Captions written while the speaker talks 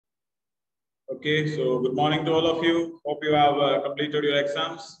Okay, so good morning to all of you. Hope you have completed your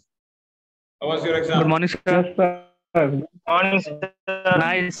exams. How was your exam? Good morning, sir. Yes, sir. Good morning, sir.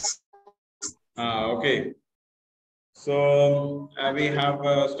 Nice. Okay. So we have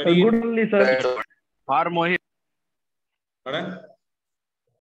studied. Good only, sir. Or Mohit. Pardon?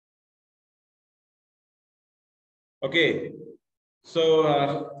 Okay.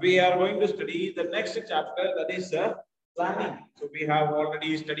 So we are going to study the next chapter, that is planning. So we have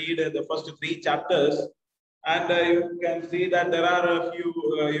already studied the first 3 chapters, and you can see that there are a few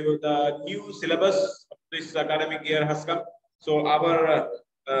the new syllabus of this academic year has come. So our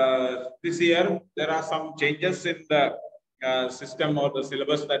this year there are some changes in the system or the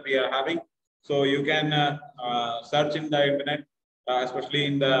syllabus that we are having. So you can search in the internet, especially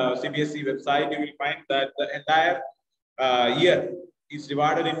in the CBSE website. You will find that the entire year is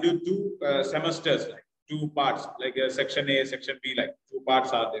divided into 2 semesters, like 2 parts, like section A, section B, like 2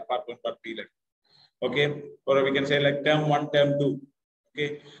 parts are there, part 1, part B, like, okay, or we can say like term 1, term 2,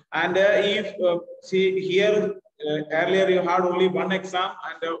 okay. And if see here earlier you had only 1 exam,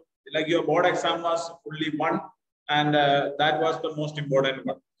 and like your board exam was only 1, and that was the most important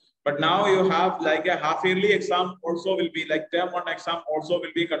one. But now you have like a half yearly exam also will be, like term 1 exam also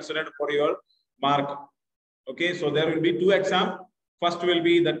will be considered for your mark. Okay, so there will be 2 exams. First will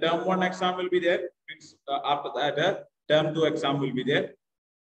be the term 1 exam will be there. Means after that, term 2 exam will be there.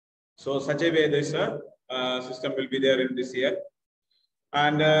 So such a way this system will be there in this year.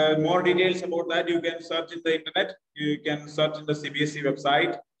 And more details about that you can search in the internet. You can search in the CBSE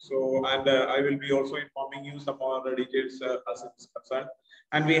website. So and I will be also informing you some more details as it is concerned.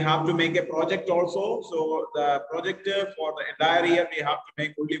 And we have to make a project also. So the project for the entire year we have to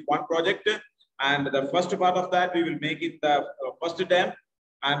make only 1 project. And the first part of that we will make it the first term,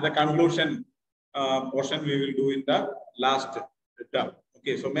 and the conclusion portion we will do in the last term.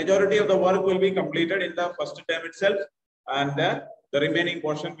 Okay, so majority of the work will be completed in the first term itself, and the remaining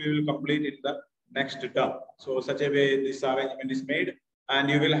portion we will complete in the next term. So such a way this arrangement is made, and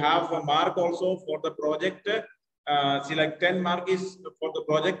you will have a mark also for the project. See, like 10 mark is for the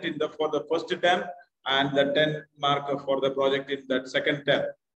project in the for the first term, and the 10 mark for the project in that second term.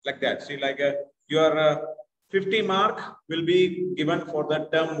 Like that. See, like your 50 mark will be given for the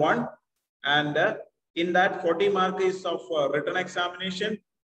term 1, and in that 40 mark is of written examination,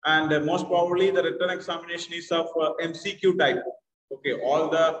 and most probably the written examination is of MCQ type. Okay, all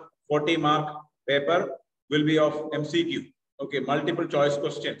the 40 mark paper will be of MCQ. Okay, multiple choice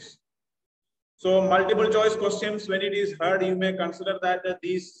questions. So multiple choice questions, when it is heard, you may consider that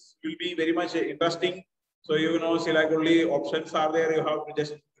these will be very much interesting. So you know, see, like only options are there, you have to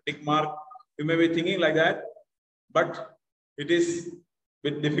just tick mark. You may be thinking like that, but it is a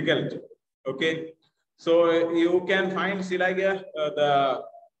bit difficult. Okay, so you can find, see, like the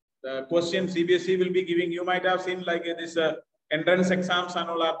question CBSE will be giving. You might have seen like this entrance exams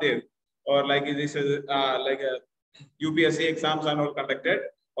and all are there, or like this like UPSC exams and all conducted,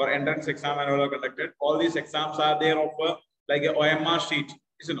 or entrance exam and all are conducted. All these exams are there of like a OMR sheet,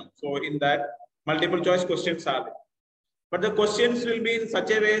 isn't it? So in that multiple choice questions are there. But the questions will be in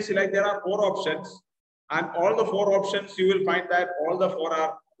such a way, like there are 4 options, and all the 4 options you will find that all the 4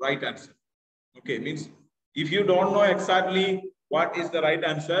 are right answer. Okay, means if you don't know exactly what is the right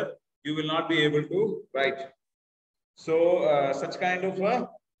answer, you will not be able to write. So such kind of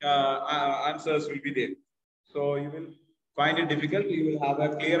answers will be there. So you will find it difficult. You will have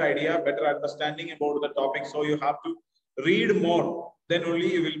a clear idea, better understanding about the topic. So you have to read more. Then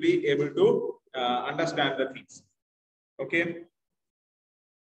only you will be able to understand the things. Okay.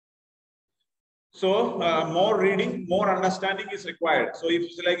 So more reading, more understanding is required. So if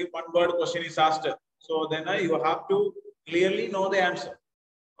it's like if 1 word question is asked, so then you have to clearly know the answer.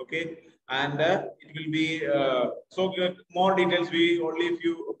 Okay, and it will be so more details. We only if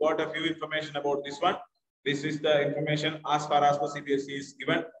you got a few information about this one. This is the information as far as the CBSE is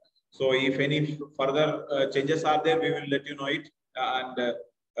given. So if any further changes are there, we will let you know it, and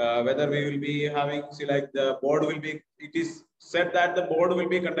whether we will be having, see, like the board will be, it is said that the board will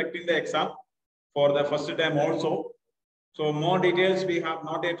be conducting the exam for the first time also. So more details we have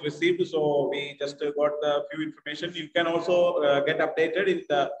not yet received. So we just got the few information. You can also get updated in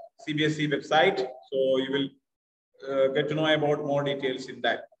the CBSE website. So you will get to know about more details in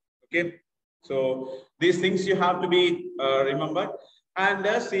that. Okay. So these things you have to be remembered. And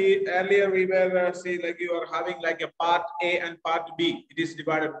see, earlier we were see, like you are having like a part A and part B. It is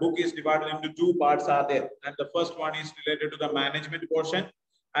divided, book is divided into 2 parts are there. And the first one is related to the management portion.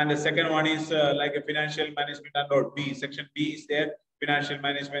 And the second one is like a financial management and or B. Section B is there, financial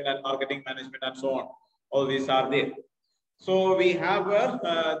management and marketing management and so on. All these are there. So we have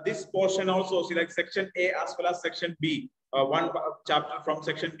this portion also, see, like section A as well as section B. One chapter from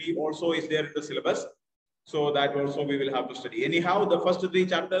section B also is there in the syllabus. So that also we will have to study. Anyhow, the first three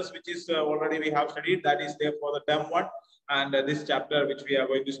chapters, which is already we have studied, that is there for the term one. And this chapter, which we are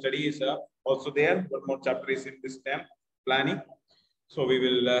going to study, is also there. One more chapter is in this term, planning. So we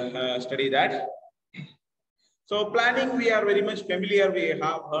will study that. So planning, we are very much familiar. We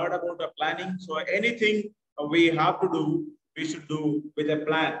have heard about the planning. So anything we have to do, we should do with a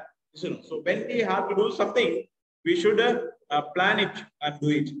plan. So when we have to do something, we should plan it and do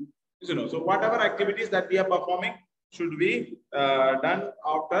it. So whatever activities that we are performing should be done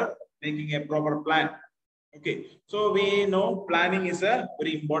after making a proper plan. Okay. So we know planning is a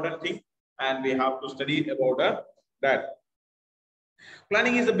very important thing, and we have to study about that.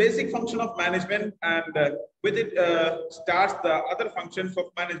 Planning is a basic function of management, and with it starts the other functions of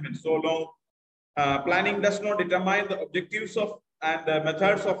management. So long planning does not determine the objectives of and the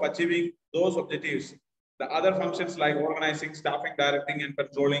methods of achieving those objectives, the other functions like organizing, staffing, directing, and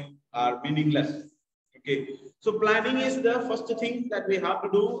controlling are meaningless. Okay, so planning is the first thing that we have to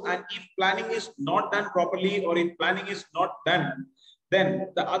do, and if planning is not done properly, or if planning is not done, then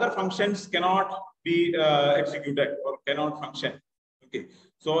the other functions cannot be executed or cannot function. Okay,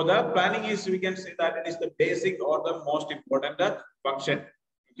 so the planning is, we can say that it is the basic or the most important function.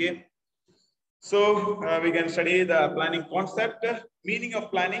 Okay, so we can study the planning concept, meaning of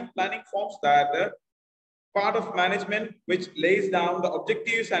planning. Planning forms that part of management which lays down the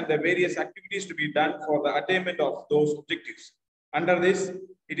objectives and the various activities to be done for the attainment of those objectives. Under this,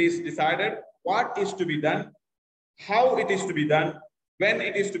 it is decided what is to be done, how it is to be done, when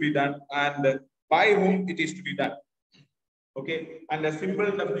it is to be done, and by whom it is to be done. Okay, and a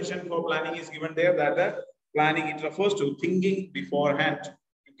simple definition for planning is given there, that planning, it refers to thinking beforehand.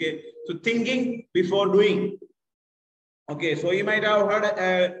 Okay, so thinking before doing. Okay, so you might have heard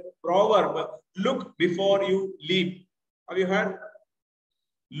a proverb, look before you leap. Have you heard?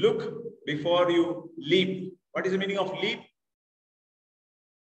 Look before you leap. What is the meaning of leap?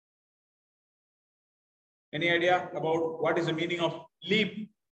 Any idea about what is the meaning of leap?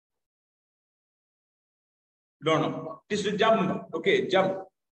 Don't know. It is to jump. Okay, jump.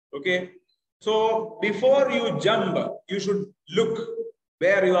 Okay. So before you jump, you should look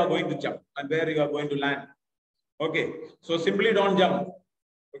where you are going to jump and where you are going to land. Okay. So simply don't jump.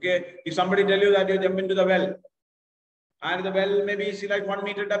 Okay. If somebody tell you that you jump into the well, and the well maybe is like 1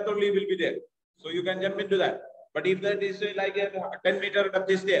 meter depth only will be there, so you can jump into that. But if that is like a 10 meter depth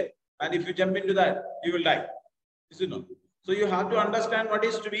is there, and if you jump into that, you will die. So you have to understand what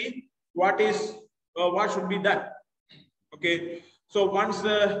is to be, what should be done. Okay. So once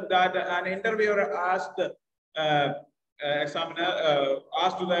that an interviewer asked examiner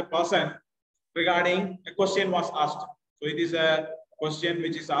asked to the person regarding a question was asked. So it is a question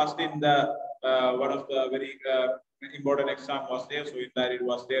which is asked in the one of the very important exam was there. So in that it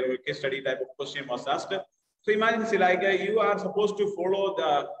was there, a case study type of question was asked. So imagine, see, like you are supposed to follow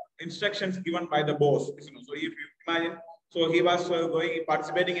the instructions given by the boss. So if you imagine, so he was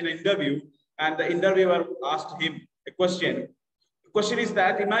participating in an interview, and the interviewer asked him a question. The question is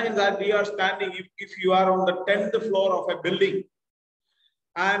that, imagine that we are standing, if you are on the 10th floor of a building,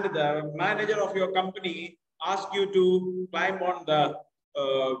 and the manager of your company asks you to climb on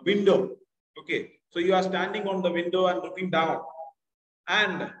the window. Okay, so you are standing on the window and looking down,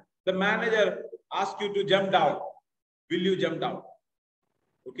 and the manager asks you to jump down. Will you jump down?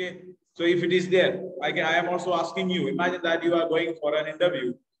 Okay, so if it is there, like I am also asking you, imagine that you are going for an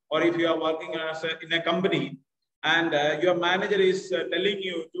interview, or if you are working in a company, and your manager is telling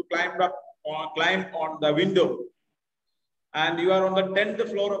you to climb on the window, and you are on the 10th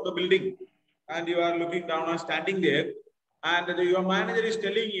floor of the building, and you are looking down and standing there, and your manager is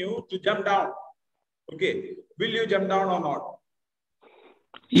telling you to jump down. Okay, will you jump down or not?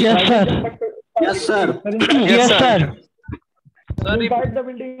 Yes, sir. Yes, sir. Yes, sir. Inside the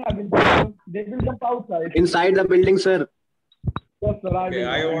building, I will jump. They will jump outside. Inside the building, sir. Yes, sir. Okay,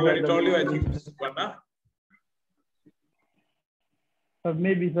 I already told you, I think this is one, huh? Sir,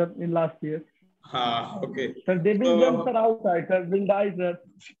 maybe, sir, in last year. Okay. Sir, they will jump, sir, outside. Sir, will die, sir.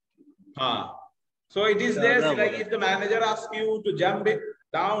 So it is there, like if the manager asks you to jump it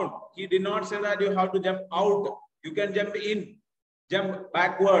down, he did not say that you have to jump out. You can jump in, jump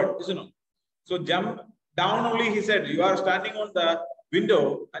backward, So jump down only, he said. You are standing on the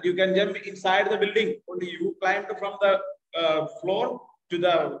window and you can jump inside the building. Only you climbed from the floor to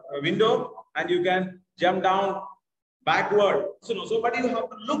the window, and you can jump down backward. So but you have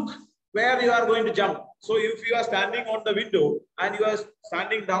to look where you are going to jump. So if you are standing on the window and you are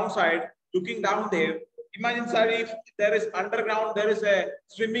standing downside, looking down there, Imagine, sir, if there is underground, there is a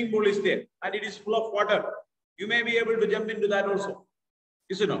swimming pool is there and it is full of water. You may be able to jump into that also.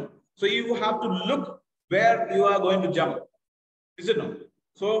 Is it no? So you have to look where you are going to jump. Is it no?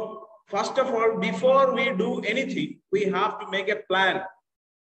 So first of all, before we do anything, we have to make a plan.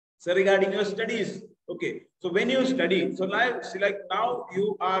 So regarding your studies, okay. So when you study, so now, see, like now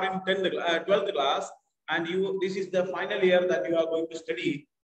you are in 12th class, and this is the final year that you are going to study.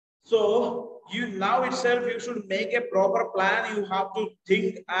 So you now itself you should make a proper plan. You have to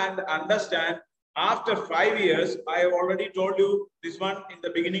think and understand. After 5 years, I have already told you this one in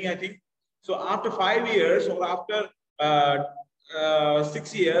the beginning, I think. So after 5 years or after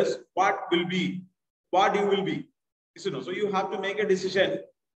 6 years, what will be, what you will be. So you have to make a decision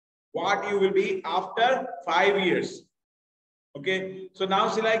what you will be after 5 years. Okay. So now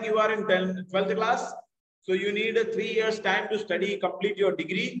see, like you are in 12th class. So you need a 3 years time to study, complete your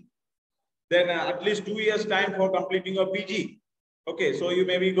degree. Then at least 2 years time for completing your PG. Okay. So you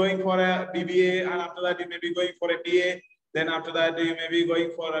may be going for a BBA, and after that you may be going for a TA. Then after that you may be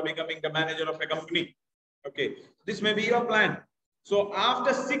going for becoming the manager of a company. Okay. This may be your plan. So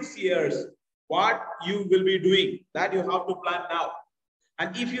after 6 years, what you will be doing, that you have to plan now.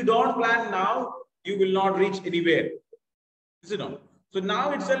 And if you don't plan now, you will not reach anywhere. So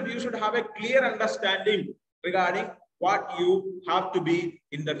now itself, you should have a clear understanding regarding what you have to be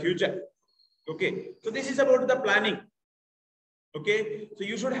in the future. Okay. So this is about the planning. Okay. So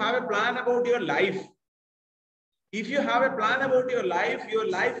you should have a plan about your life. If you have a plan about your life will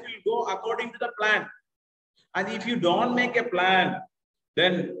go according to the plan. And if you don't make a plan,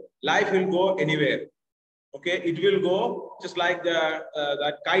 then life will go anywhere. Okay, it will go just like that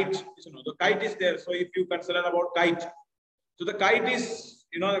kite. The kite is there. So if you consider about kite, so the kite is,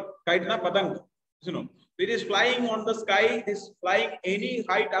 kite na patang. It is flying on the sky. It is flying any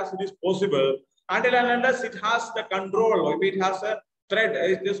height as it is possible until and unless it has the control. If it has a thread,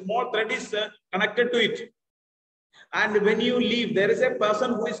 a small thread is connected to it. And when you leave, there is a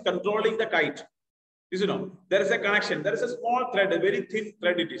person who is controlling the kite. There is a connection. There is a small thread, a very thin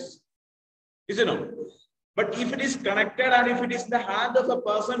thread it is. But if it is connected and if it is in the hand of a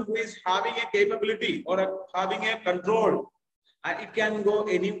person who is having a capability or having a control, it can go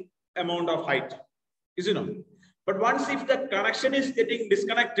any amount of height. But once if the connection is getting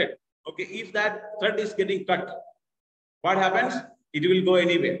disconnected, okay, if that thread is getting cut, what happens? It will go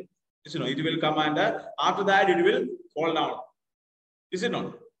anywhere. It will come and after that it will fall down.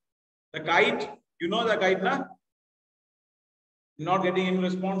 The kite, the kite, na? Not getting any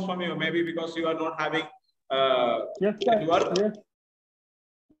response from you, maybe because you are not having yes, sir. Network. Yes.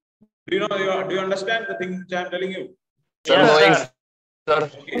 Do you understand the thing which I am telling you? Yes, sir.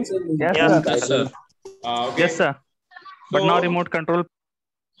 Okay. Yes, sir. Okay. Yes, sir. But So, now remote control.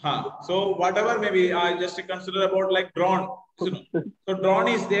 so whatever maybe I just consider about like drone. So drone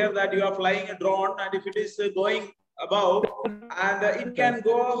is there that you are flying a drone, and if it is going above, and it can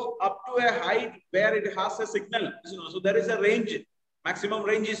go up to a height where it has a signal. So there is a range, maximum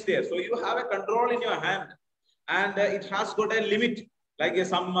range is there. So you have a control in your hand, and it has got a limit. Like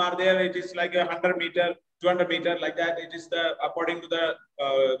some are there, it is like 100 meter, 200 meter, like that. It is according to the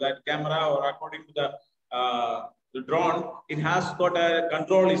that camera or according to the drone. It has got a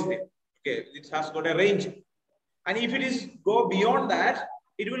control is there. Okay, it has got a range. And if it is go beyond that,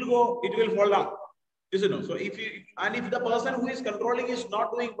 it will fall down. So if the person who is controlling is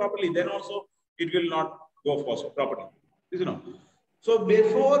not doing properly, then also it will not go properly. So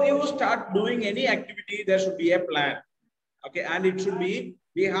before you start doing any activity, there should be a plan. Okay, and it should be,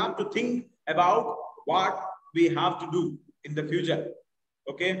 we have to think about what we have to do in the future.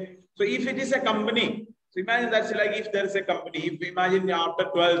 Okay, so if it is a company, so imagine that's like if there is a company, if imagine after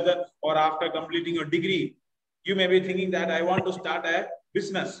 12th or after completing your degree, you may be thinking that I want to start a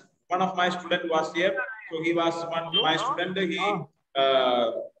business. One of my students was here. So he was my student.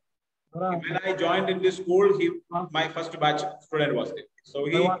 When I joined in this school, my first batch student was there. So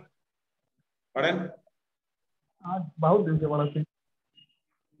he, pardon?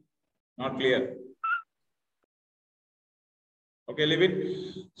 Not clear. Okay, leave it.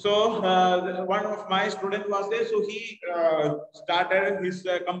 So one of my students was there. So he started his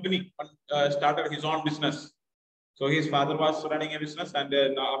company, started his own business. So his father was running a business, and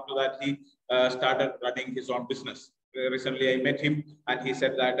after that he started running his own business. Recently I met him, and he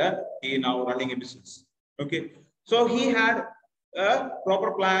said that he now running a business. Okay, so he had a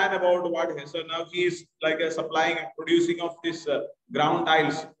proper plan about what. So now he is like supplying and producing of this ground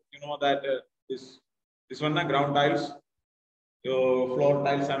tiles. That this one, ground tiles, floor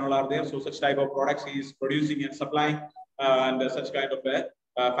tiles and all are there. So such type of products he is producing and supplying, and such kind of a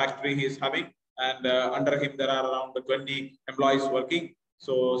factory he is having. and under him there are around 20 employees working.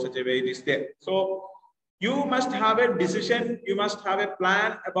 So such a way it is there. So you must have a decision, you must have a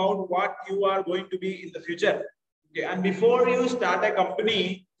plan about what you are going to be in the future. Okay. And before you start a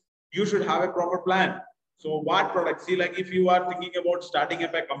company, you should have a proper plan. So what products? See, like if you are thinking about starting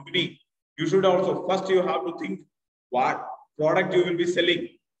up a company, you should also first you have to think what product you will be selling,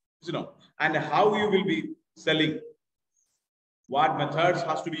 and how you will be selling, what methods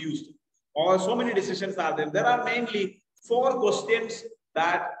has to be used. Or so many decisions are there. There are mainly 4 questions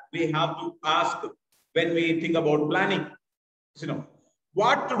that we have to ask when we think about planning.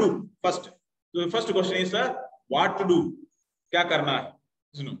 What to do first. So the first question is what to do. Kya karna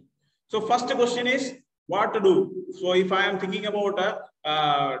hai? So first question is what to do. So if I am thinking about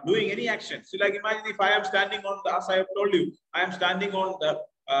doing any action, so like imagine if I am standing on the, as I have told you, I am standing on the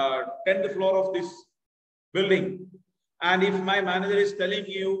 10th floor of this building, and if my manager is telling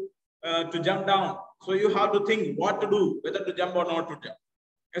you to jump down, so you have to think what to do, whether to jump or not to jump.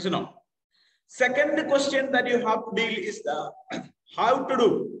 Yes or no? Second question that you have to deal is the how to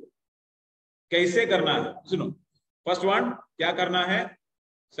do. Kaise karna hai? First one, kya karna hai?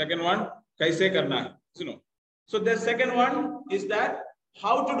 Second one, kaise karna hai? So the second one is that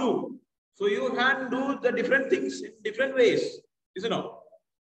how to do. So you can do the different things in different ways.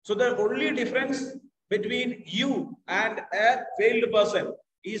 So the only difference between you and a failed person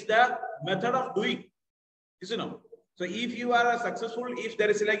is the method of doing. So if you are a successful, if there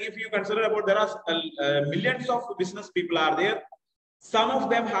is like, if you consider about there are millions of business people are there, some of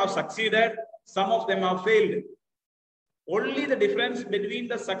them have succeeded, some of them have failed. Only the difference between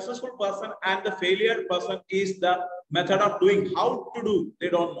the successful person and the failure person is the method of doing. How to do, they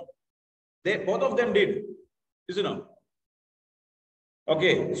don't know. Both of them did.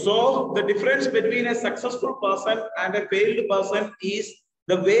 Okay, so the difference between a successful person and a failed person is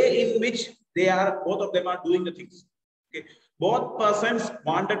the way in which both of them are doing the things. Okay, both persons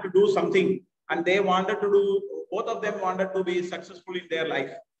wanted to do something, and both of them wanted to be successful in their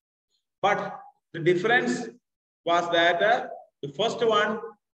life. But the difference was that the first one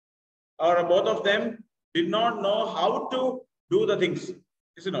or both of them did not know how to do the things.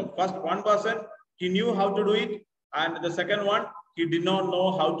 First one person, he knew how to do it, and the second one, he did not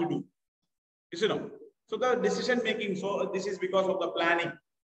know how to do. So the decision making, so this is because of the planning.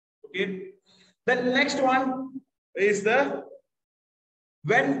 Okay. The next one is the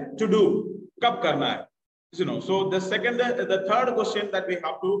when to do. Kab karna hai. So the third question that we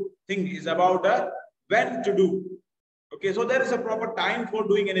have to think is about when to do. Okay, so there is a proper time for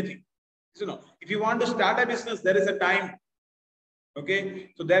doing anything. If you want to start a business, there is a time.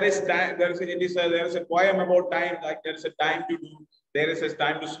 Okay, so there is time. There is a poem about time. Like there is a time to do. There is a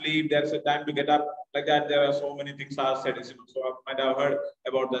time to sleep. There is a time to get up. Like that, there are so many things are said. So I might have heard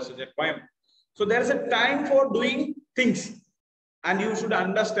about such a poem. So there is a time for doing things, and you should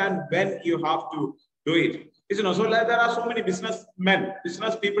understand when you have to do it. So like there are so many business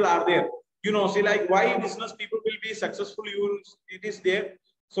people are there. See like why business people will be successful. It is there.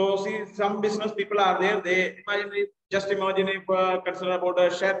 So see some business people are there. They just imagine if consider about a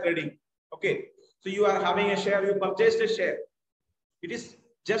share trading. Okay, so you are having a share. You purchased a share. It is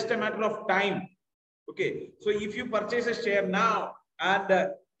just a matter of time. Okay, so if you purchase a share now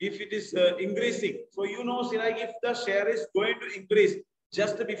and if it is increasing, so see like if the share is going to increase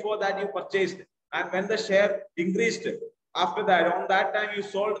just before that you purchased, and when the share increased, after that on that time you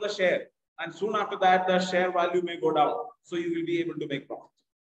sold the share, and soon after that the share value may go down, so you will be able to make profit.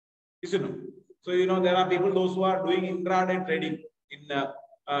 So there are people those who are doing intraday trading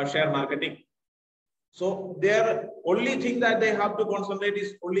in share marketing. So their only thing that they have to concentrate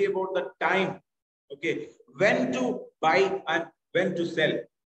is only about the time. Okay, when to buy and when to sell.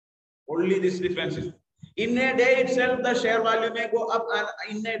 Only this difference is. In a day itself, the share value may go up, and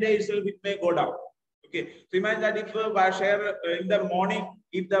in a day itself, it may go down. Okay, so imagine that if a share in the morning,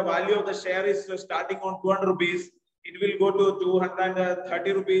 if the value of the share is starting on 200 rupees, it will go to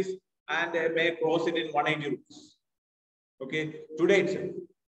 230 rupees and may close it in 180 rupees. Okay, today itself,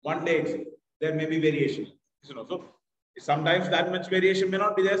 one day itself, there may be variation. So sometimes that much variation may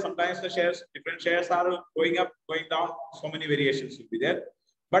not be there. Sometimes the different shares are going up, going down. So many variations will be there.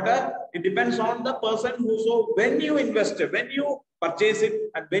 But it depends on the person so when you invest, when you purchase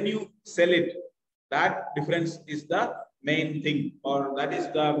it and when you sell it, that difference is the main thing, or that is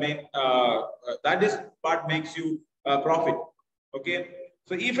the main, that is what makes you profit. Okay.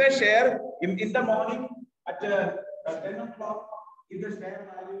 So if a share in the morning at 10 o'clock, if the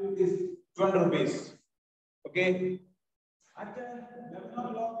share value is 200 rupees, okay, at 11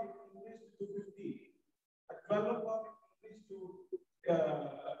 o'clock it increased to 250, at 12 o'clock it increased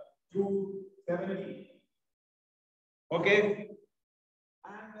to 70. Okay.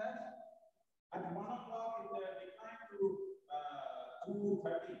 And at 1 o'clock it declined to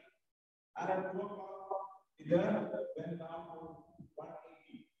 230. And at 2 o'clock it went down to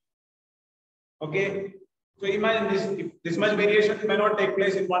 180. Okay. So imagine this, if this much variation may not take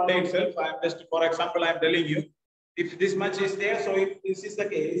place in one day itself. I am just, for example, I am telling you, if this much is there, so if this is the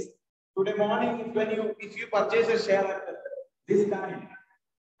case, today morning, if you purchase a share at this time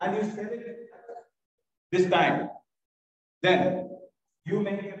and you sell it at this time, then you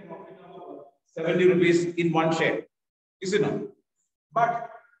make a profit of 70 rupees in one share. Is it not? But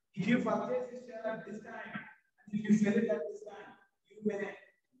if you purchase this share at this time and if you sell it at this time, you may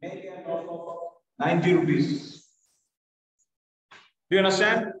make a loss of 90 rupees. Do you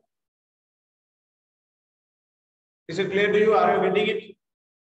understand? Is it clear to you? Are you getting it?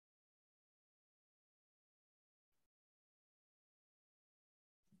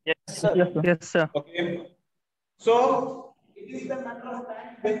 Yes, sir. Yes, sir. Okay. So it is the matter of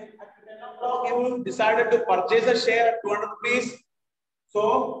time when at 10 o'clock you decided to purchase a share at 200 rupees.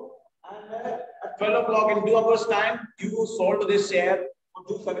 So and at 12 o'clock in 2 hours time, you sold this share for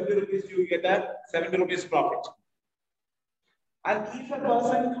 270 rupees, you get a 70 rupees profit. And if a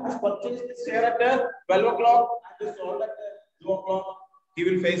person has purchased this share at 12 o'clock and is sold at 2 o'clock, he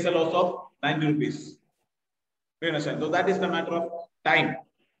will face a loss of 90 rupees. You understand? So that is the matter of time.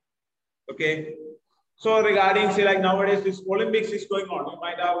 Okay. So regarding, say, like nowadays, this Olympics is going on. You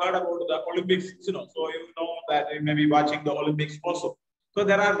might have heard about the Olympics, you know. So you know that you may be watching the Olympics also. So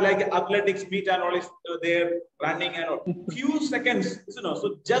there are like athletics meet and all is there running and all. Few seconds, you know.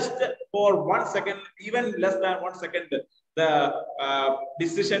 So just for 1 second, even less than 1 second, the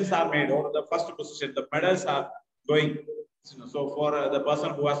decisions are made, or the first position, the medals are going. You know, so for the person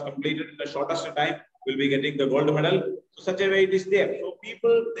who has completed in the shortest time will be getting the gold medal. So such a way it is there. So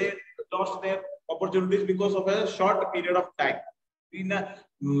people, they lost their opportunities because of a short period of time. In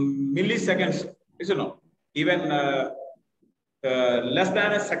milliseconds, you know, even less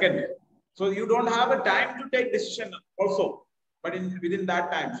than a second. So you don't have a time to take decision also, but within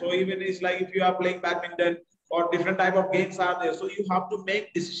that time. So even it's like if you are playing badminton or different type of games are there. So you have to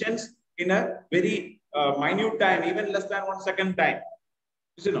make decisions in a very minute time, even less than 1 second time.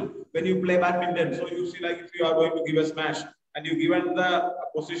 You know, when you play badminton, so you see like if you are going to give a smash and you given the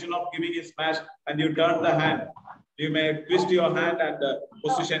position of giving a smash and you turn the hand, you may twist your hand and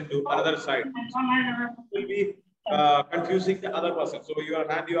position to another side. It will be confusing the other person. So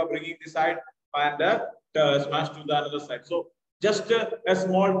your hand you are bringing this side and smash to the other side. So just a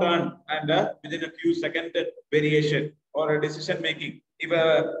small turn and within a few second variation or a decision making. If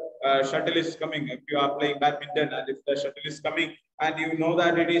a shuttle is coming, if you are playing badminton and if the shuttle is coming and you know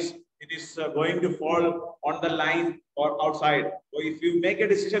that it is going to fall on the line or outside. So if you make a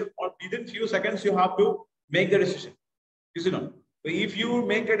decision or within few seconds, you have to make the decision. You know, so if you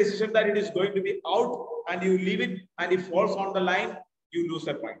make a decision that it is going to be out and you leave it and it falls on the line, you lose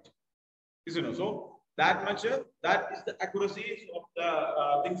a point. You know, so that much, that is the accuracy of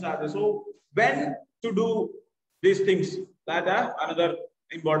the things are there. So when to do these things, that are another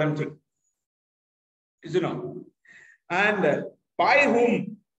important thing. You know, and by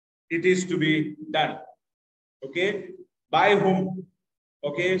whom it is to be done. Okay, by whom?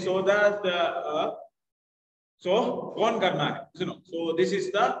 Okay, so that so कौन करना है? You know, so this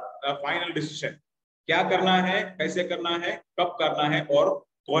is the final decision. क्या करना है, कैसे करना है, कब करना है और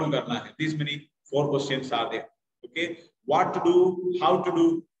कौन करना है? These many 4 questions are there. Okay, what to do, how to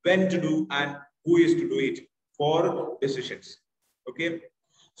do, when to do, and who is to do it for decisions. Okay,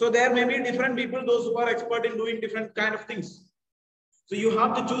 so there may be different people, those who are expert in doing different kind of things. So you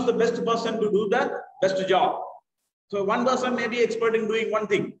have to choose the best person to do the best job. So one person may be expert in doing one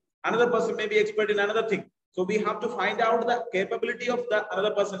thing, another person may be expert in another thing. So we have to find out the capability of the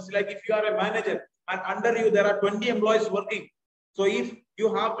another person. So like if you are a manager and under you there are 20 employees working. So if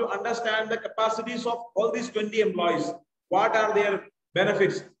you have to understand the capacities of all these 20 employees, what are their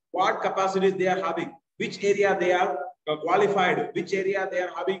benefits, what capacities they are having, which area they are qualified, which area they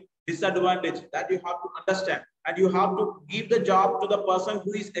are having disadvantage, that you have to understand. And you have to give the job to the person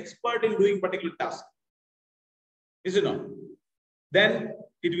who is expert in doing particular task. Is it not? Then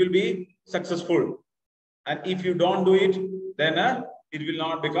it will be successful. And if you don't do it, then it will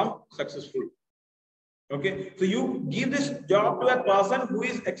not become successful. Okay, so you give this job to a person who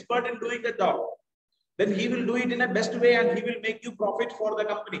is expert in doing the job. Then he will do it in a best way and he will make you profit for the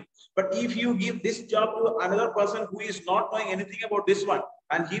company. But if you give this job to another person who is not knowing anything about this one,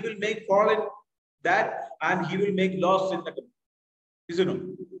 and he will make fall in that and he will make loss in the company. You know?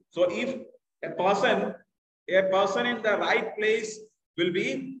 So if a person in the right place will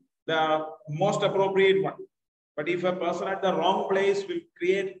be the most appropriate one. But if a person at the wrong place will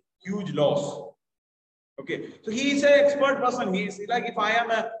create huge loss. Okay, so he is an expert person. He is like, if I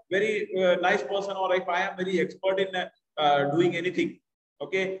am a very nice person, or if I am very expert in doing anything,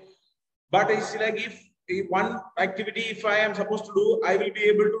 okay, but it's like, if one activity, if I am supposed to do, I will be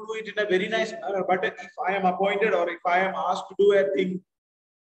able to do it in a very nice manner. But if I am appointed, or if I am asked to do a thing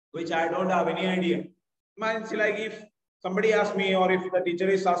which I don't have any idea, it's like, if somebody asks me, or if the teacher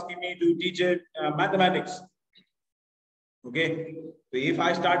is asking me to teach mathematics, okay, so if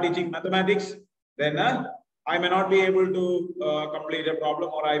I start teaching mathematics, then I may not be able to complete a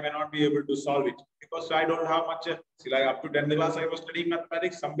problem, or I may not be able to solve it, because I don't have much. See, like up to 10th class, I was studying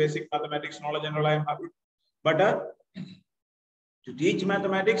mathematics, some basic mathematics knowledge and all I am having. But to teach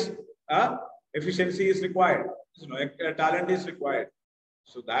mathematics, efficiency is required. Talent is required.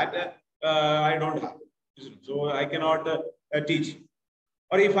 So that I don't have. So I cannot teach.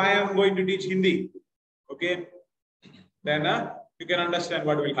 Or if I am going to teach Hindi, okay, then you can understand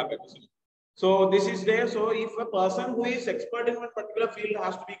what will happen. So this is there. So if a person who is expert in one particular field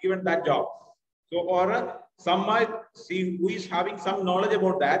has to be given that job. So, or some might see who is having some knowledge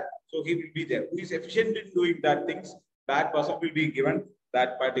about that, so he will be there. Who is efficient in doing that things, that person will be given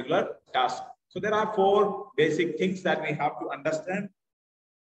that particular task. So there are 4 basic things that we have to understand.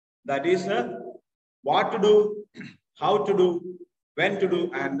 That is what to do, how to do, when to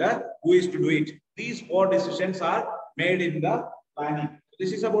do, and who is to do it. These 4 decisions are made in the planning.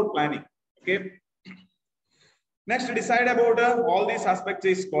 This is about planning. Okay. Next, to decide about all these aspects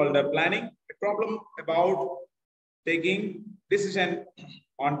is called planning. A problem about taking decision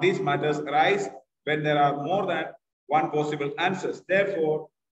on these matters arise when there are more than one possible answers. Therefore,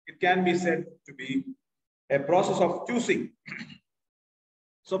 it can be said to be a process of choosing.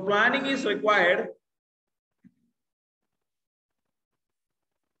 So planning is required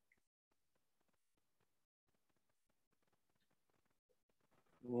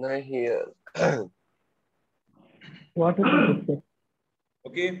What is it?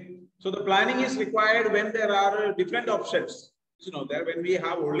 Okay, so the planning is required when there are different options. There when we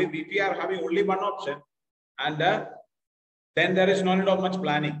have only, if we are having only one option, and then there is no need of much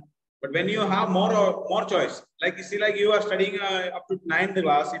planning. But when you have more choice, like you see, like you are studying up to 9th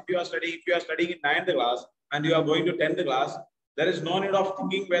class, if you are studying in 9th class and you are going to 10th class, there is no need of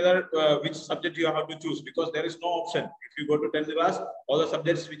thinking whether which subject you have to choose, because there is no option. If you go to 10th class, all the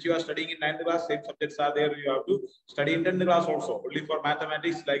subjects which you are studying in 9th class, same subjects are there. You have to study in 10th class also. Only for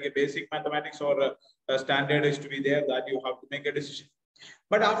mathematics, like a basic mathematics or a standard is to be there, that you have to make a decision.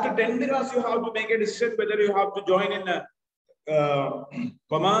 But after 10th class, you have to make a decision whether you have to join in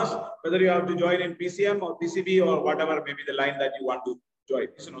commerce, whether you have to join in PCM or PCB or whatever may be the line that you want to join.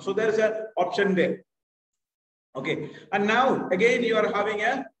 So there is an option there. Okay, and now again you are having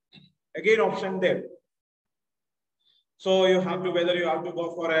a option there. So you have to, whether you have to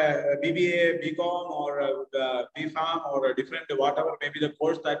go for a BBA, BCom, or a BPharm, or a different whatever maybe the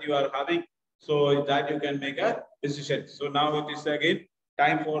course that you are having, so that you can make a decision. So now it is again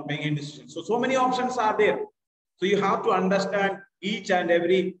time for making decisions. So many options are there. So you have to understand each and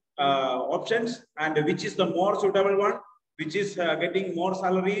every options, and which is the more suitable one, which is getting more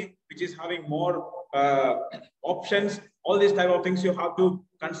salary, which is having more options. All these type of things you have to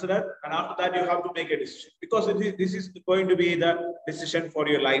consider, and after that you have to make a decision, because this is going to be the decision for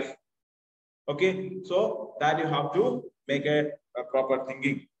your life. Okay, so that you have to make a proper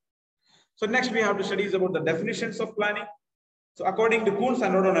thinking. So next we have to study about the definitions of planning. So according to Kuhns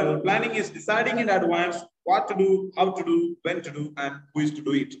and O'Donnell, planning is deciding in advance what to do, how to do, when to do, and who is to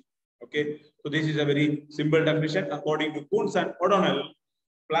do it. Okay, so this is a very simple definition. According to Kuhns and O'Donnell,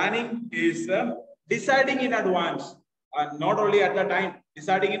 planning is deciding in advance, and not only at the time,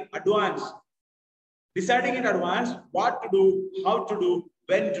 deciding in advance. Deciding in advance what to do, how to do,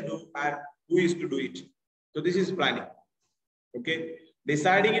 when to do, and who is to do it. So this is planning. Okay,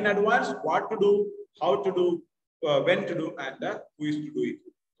 deciding in advance what to do, how to do, when to do, and who is to do it.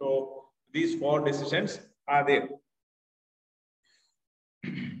 So these 4 decisions are there.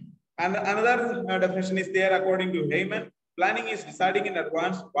 And another definition is there according to Heyman. Planning is deciding in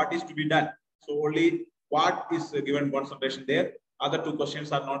advance what is to be done. So only what is given concentration there. Other 2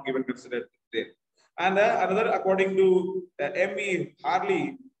 questions are not given considered there. And another, according to M.E.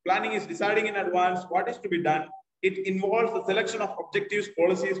 Harley, planning is deciding in advance what is to be done. It involves the selection of objectives,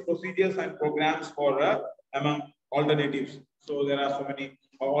 policies, procedures, and programs for among alternatives. So there are so many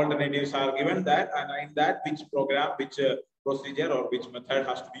alternatives are given that, and in that which program, which procedure or which method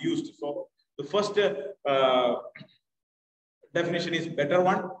has to be used. So the first definition is better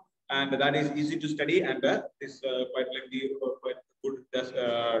one, and that is easy to study, and is quite lengthy, good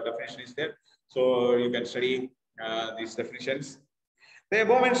definition is there. So you can study these definitions. The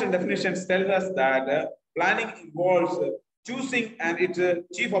above mentioned definitions tell us that planning involves choosing, and its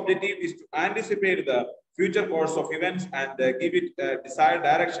chief objective is to anticipate the future course of events and give it a desired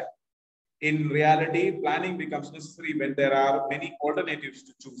direction. In reality, planning becomes necessary when there are many alternatives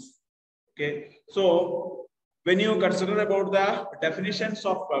to choose. Okay, so when you consider about the definitions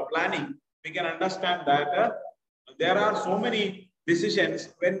of planning, we can understand that there are so many decisions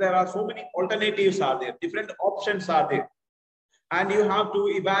when there are so many alternatives are there, different options are there, and you have to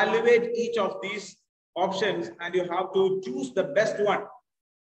evaluate each of these options and you have to choose the best one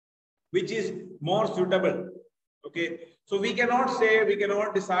which is more suitable. Okay, so we cannot say, we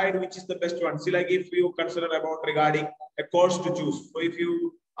cannot decide which is the best one. See, like if you consider about regarding a course to choose, so if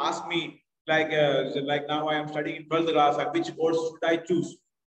you ask me like now I am studying in 12th class and which course should I choose,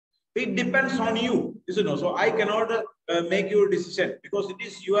 it depends on you, you know. So I cannot make your decision because it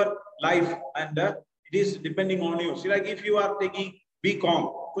is your life and it is depending on you. See, like if you are taking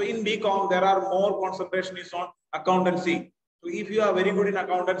BCom, so in BCom there are more concentration is on accountancy. So if you are very good in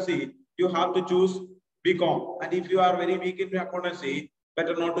accountancy, you have to choose BCom, and if you are very weak in accountancy,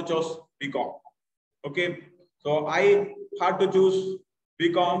 better not to choose BCom. Okay, so I had to choose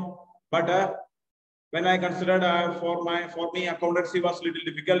BCom, but when I considered for me accountancy was little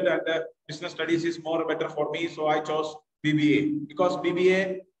difficult and business studies is more better for me, so I chose BBA because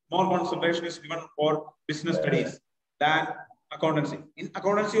BBA more concentration is given for business studies than accountancy. In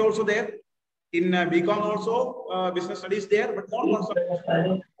accountancy also there, in BCom also business studies there, but more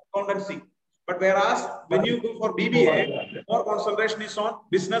concentration accountancy. But whereas when you go for BBA, more concentration is on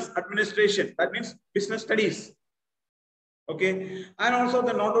business administration. That means business studies. Okay, and also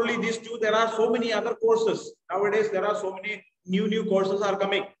not only these two, there are so many other courses nowadays. There are so many new courses are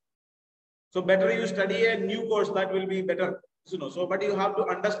coming. So better you study a new course, that will be better. You know, so but you have to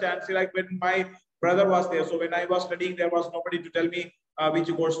understand. See, like when my brother was there, so when I was studying, there was nobody to tell me which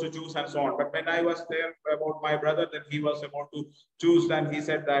course to choose and so on. But when I was there about my brother, then he was about to choose, and he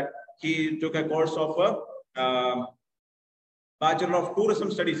said that he took a course of Bachelor of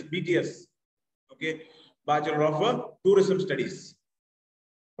Tourism Studies, BTS. Okay, Bachelor of Tourism Studies.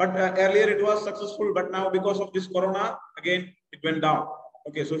 But earlier it was successful, but now because of this corona, again it went down.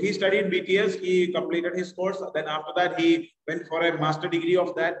 Okay, so he studied BTS, he completed his course. Then after that, he went for a master degree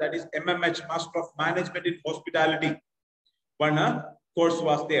of that is MMH, Master of Management in Hospitality. One course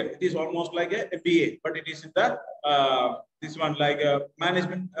was there. It is almost like a MBA, but it is in the this one like a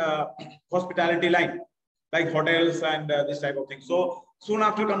management hospitality line, like hotels and this type of thing. So soon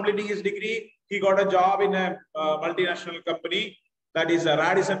after completing his degree, he got a job in a multinational company, that is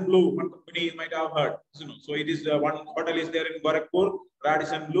Radisson Blu. One company you might have heard. You know, so it is one hotel is there in Gorakhpur,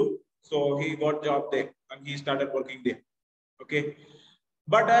 Radisson Blu. So he got job there and he started working there. Okay,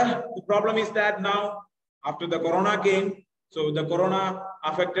 but the problem is that now after the corona came, so the corona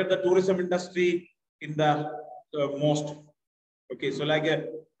affected the tourism industry in the most. Okay, so like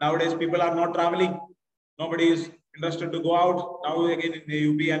nowadays people are not traveling. Nobody is interested to go out. Now again in the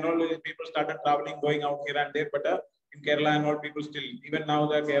UP and all, people started traveling, going out here and there. But in Kerala and all, people still, even now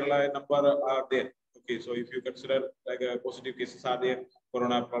the Kerala number are there. Okay, so if you consider like positive cases are there,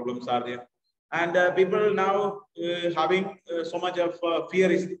 corona problems are there, and people now having so much of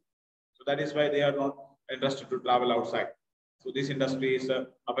fear is there. So that is why they are not interested to travel outside. So this industry is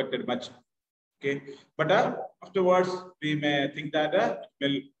affected much. Okay, but afterwards we may think that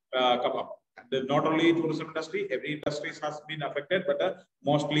it will come up. Not only tourism industry, every industry has been affected, but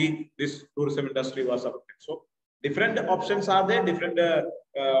mostly this tourism industry was affected. So different options are there, different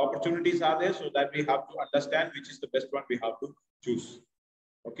opportunities are there, so that we have to understand which is the best one we have to choose.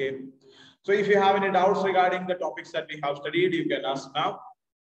 Okay, so if you have any doubts regarding the topics that we have studied, you can ask now.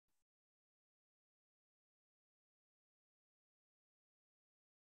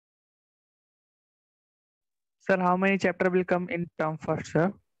 Sir, how many chapter will come in term first,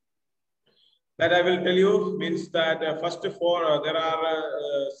 sir? That I will tell you means that first four, there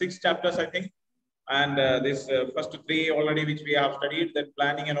are 6 chapters, I think. And this first 3 already which we have studied, then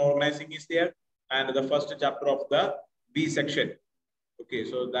planning and organizing is there. And the first chapter of the B section. Okay,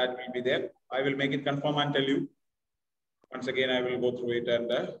 so that will be there. I will make it confirm and tell you. Once again, I will go through it, and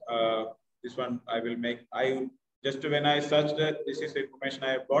this one I will make. Just when I searched, this is the information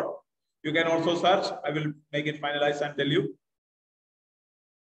I have got. You can also search. I will make it finalized and tell you.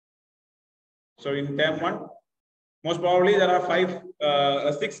 So in term 1, most probably there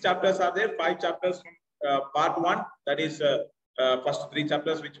are 6 chapters are there. 5 chapters from part 1. That is first 3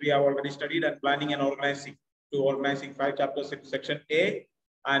 chapters which we have already studied, and planning and organizing. To organizing 5 chapters in section A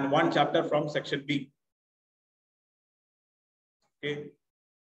and 1 chapter from section B. Okay.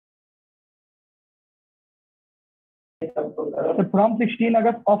 So from 16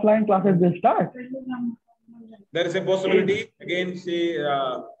 August, offline classes will start. There is a possibility. Again, see,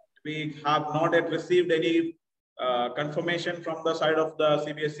 we have not yet received any confirmation from the side of the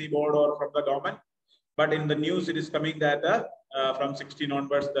CBSE board or from the government. But in the news, it is coming that from 16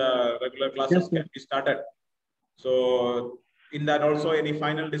 onwards, the regular classes can be started. So in that also, any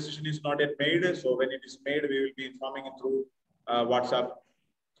final decision is not yet made. So when it is made, we will be informing it through WhatsApp.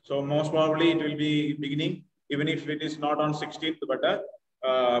 So most probably it will be beginning, even if it is not on 16th, but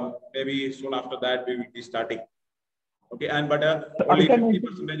maybe soon after that we will be starting. Okay, and but only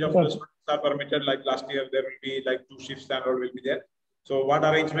 50% of the students are permitted. Like last year, there will be like 2 shifts and all will be there. So what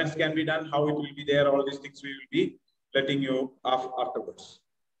arrangements can be done, how it will be there, all these things we will be letting you off afterwards.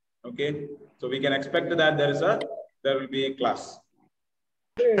 Okay, so we can expect that there will be a class.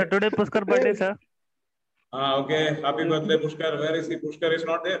 Sir, today Pushkar birthday, sir. Okay, happy birthday, Pushkar. Where is he? Pushkar is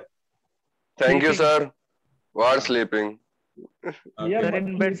not there. Thank you, sir. What sleeping? Okay. Sir,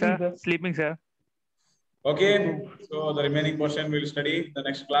 in bed, sir. Sleeping, sir. Okay, so the remaining portion we'll study in the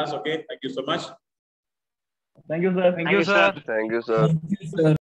next class. Okay, thank you so much. Thank you, sir. Thank you, sir. Sir.